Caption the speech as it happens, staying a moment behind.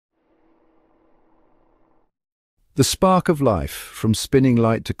The spark of life, from spinning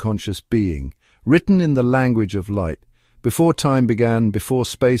light to conscious being, written in the language of light. Before time began, before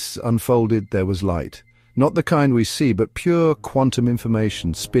space unfolded, there was light. Not the kind we see, but pure quantum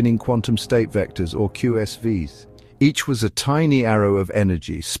information, spinning quantum state vectors, or QSVs. Each was a tiny arrow of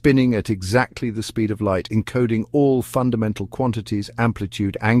energy, spinning at exactly the speed of light, encoding all fundamental quantities: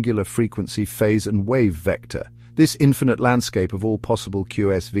 amplitude, angular frequency, phase, and wave vector. This infinite landscape of all possible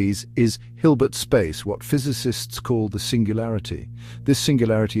QSVs is Hilbert space, what physicists call the singularity. This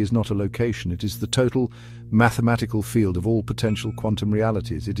singularity is not a location, it is the total mathematical field of all potential quantum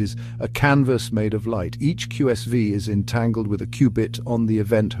realities. It is a canvas made of light. Each QSV is entangled with a qubit on the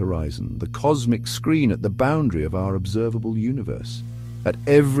event horizon, the cosmic screen at the boundary of our observable universe. At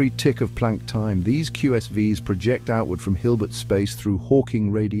every tick of Planck time, these QSVs project outward from Hilbert space through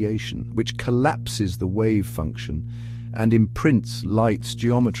Hawking radiation, which collapses the wave function and imprints light's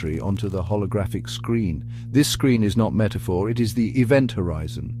geometry onto the holographic screen. This screen is not metaphor, it is the event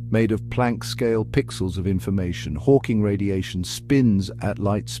horizon, made of Planck-scale pixels of information. Hawking radiation spins at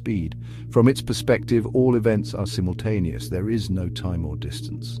light speed. From its perspective, all events are simultaneous. There is no time or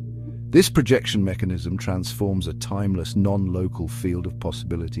distance. This projection mechanism transforms a timeless, non-local field of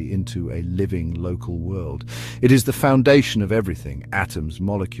possibility into a living, local world. It is the foundation of everything: atoms,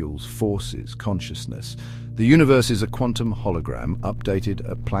 molecules, forces, consciousness. The universe is a quantum hologram, updated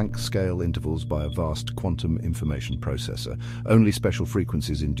at Planck-scale intervals by a vast quantum information processor. Only special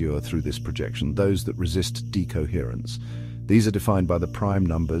frequencies endure through this projection, those that resist decoherence. These are defined by the prime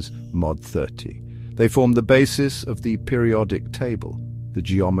numbers mod 30. They form the basis of the periodic table, the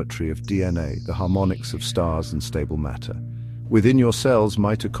geometry of DNA, the harmonics of stars and stable matter. Within your cells,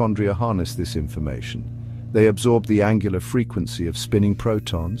 mitochondria harness this information. They absorb the angular frequency of spinning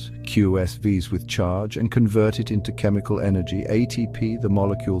protons, QSVs with charge, and convert it into chemical energy, ATP, the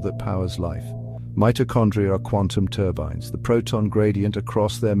molecule that powers life. Mitochondria are quantum turbines. The proton gradient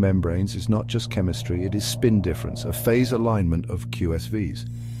across their membranes is not just chemistry, it is spin difference, a phase alignment of QSVs.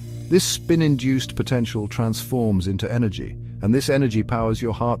 This spin-induced potential transforms into energy, and this energy powers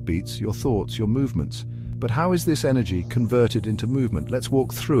your heartbeats, your thoughts, your movements. But how is this energy converted into movement? Let's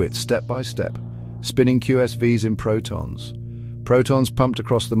walk through it step by step. Spinning QSVs in protons. Protons pumped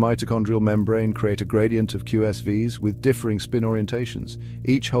across the mitochondrial membrane create a gradient of QSVs with differing spin orientations,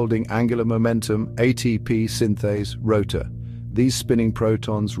 each holding angular momentum, ATP synthase, rotor. These spinning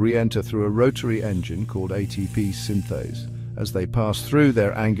protons re-enter through a rotary engine called ATP synthase. As they pass through,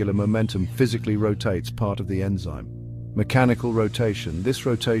 their angular momentum physically rotates part of the enzyme. Mechanical rotation. This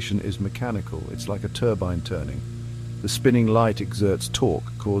rotation is mechanical. It's like a turbine turning. The spinning light exerts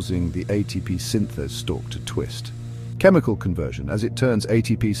torque, causing the ATP synthase stalk to twist. Chemical conversion. As it turns,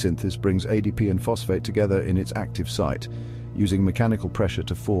 ATP synthase brings ADP and phosphate together in its active site, using mechanical pressure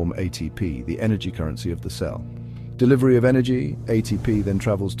to form ATP, the energy currency of the cell. Delivery of energy. ATP then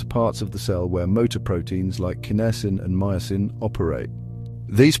travels to parts of the cell where motor proteins like kinesin and myosin operate.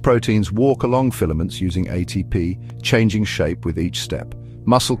 These proteins walk along filaments using ATP, changing shape with each step.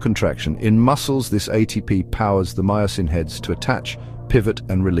 Muscle contraction. In muscles, this ATP powers the myosin heads to attach, pivot,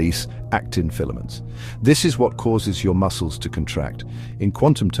 and release actin filaments. This is what causes your muscles to contract. In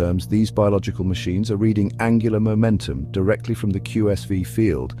quantum terms, these biological machines are reading angular momentum directly from the QSV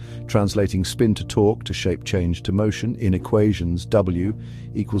field, translating spin to torque to shape change to motion. In equations, W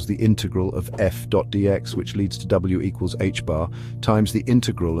equals the integral of f dot dx, which leads to W equals h bar, times the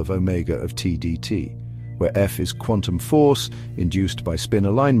integral of omega of t dt, where f is quantum force induced by spin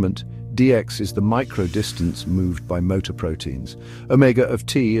alignment, dx is the micro-distance moved by motor proteins. Omega of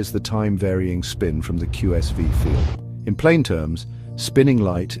t is the time-varying spin from the QSV field. In plain terms, spinning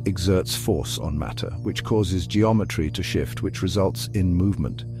light exerts force on matter, which causes geometry to shift, which results in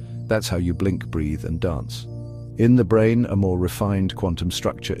movement. That's how you blink, breathe, and dance. In the brain, a more refined quantum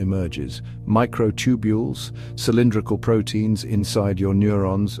structure emerges. Microtubules, cylindrical proteins inside your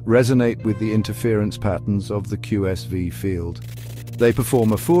neurons, resonate with the interference patterns of the QSV field. They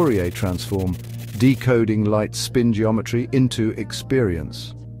perform a Fourier transform, decoding light's spin geometry into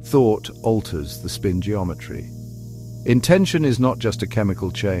experience. Thought alters the spin geometry. Intention is not just a chemical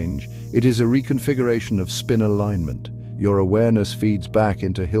change, it is a reconfiguration of spin alignment. Your awareness feeds back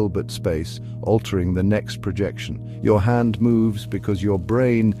into Hilbert space, altering the next projection. Your hand moves because your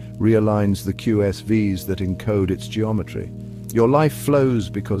brain realigns the QSVs that encode its geometry. Your life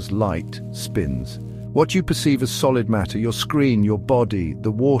flows because light spins. What you perceive as solid matter, your screen, your body, the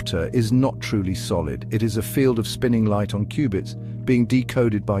water, is not truly solid. It is a field of spinning light on qubits, being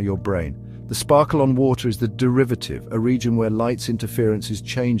decoded by your brain. The sparkle on water is the derivative, a region where light's interference is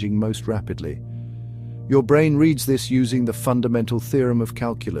changing most rapidly. Your brain reads this using the fundamental theorem of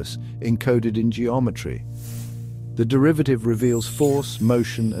calculus, encoded in geometry. The derivative reveals force,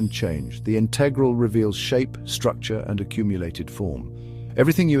 motion, and change. The integral reveals shape, structure, and accumulated form.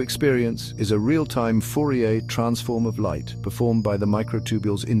 Everything you experience is a real-time Fourier transform of light performed by the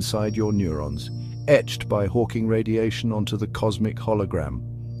microtubules inside your neurons, etched by Hawking radiation onto the cosmic hologram.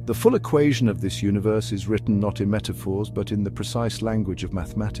 The full equation of this universe is written not in metaphors but in the precise language of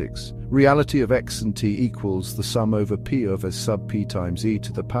mathematics. Reality of x and t equals the sum over p of s sub p times e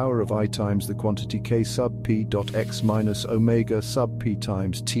to the power of I times the quantity k sub p dot x minus omega sub p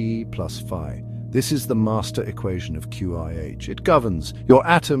times t plus phi. This is the master equation of QIH. It governs your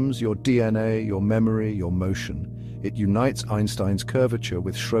atoms, your DNA, your memory, your motion. It unites Einstein's curvature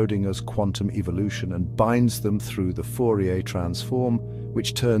with Schrödinger's quantum evolution and binds them through the Fourier transform,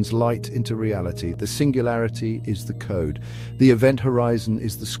 which turns light into reality. The singularity is the code. The event horizon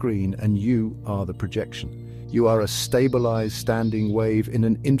is the screen, and you are the projection. You are a stabilized standing wave in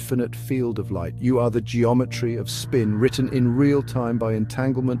an infinite field of light. You are the geometry of spin written in real time by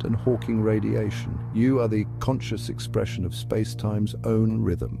entanglement and Hawking radiation. You are the conscious expression of space-time's own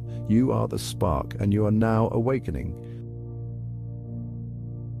rhythm. You are the spark, and you are now awakening.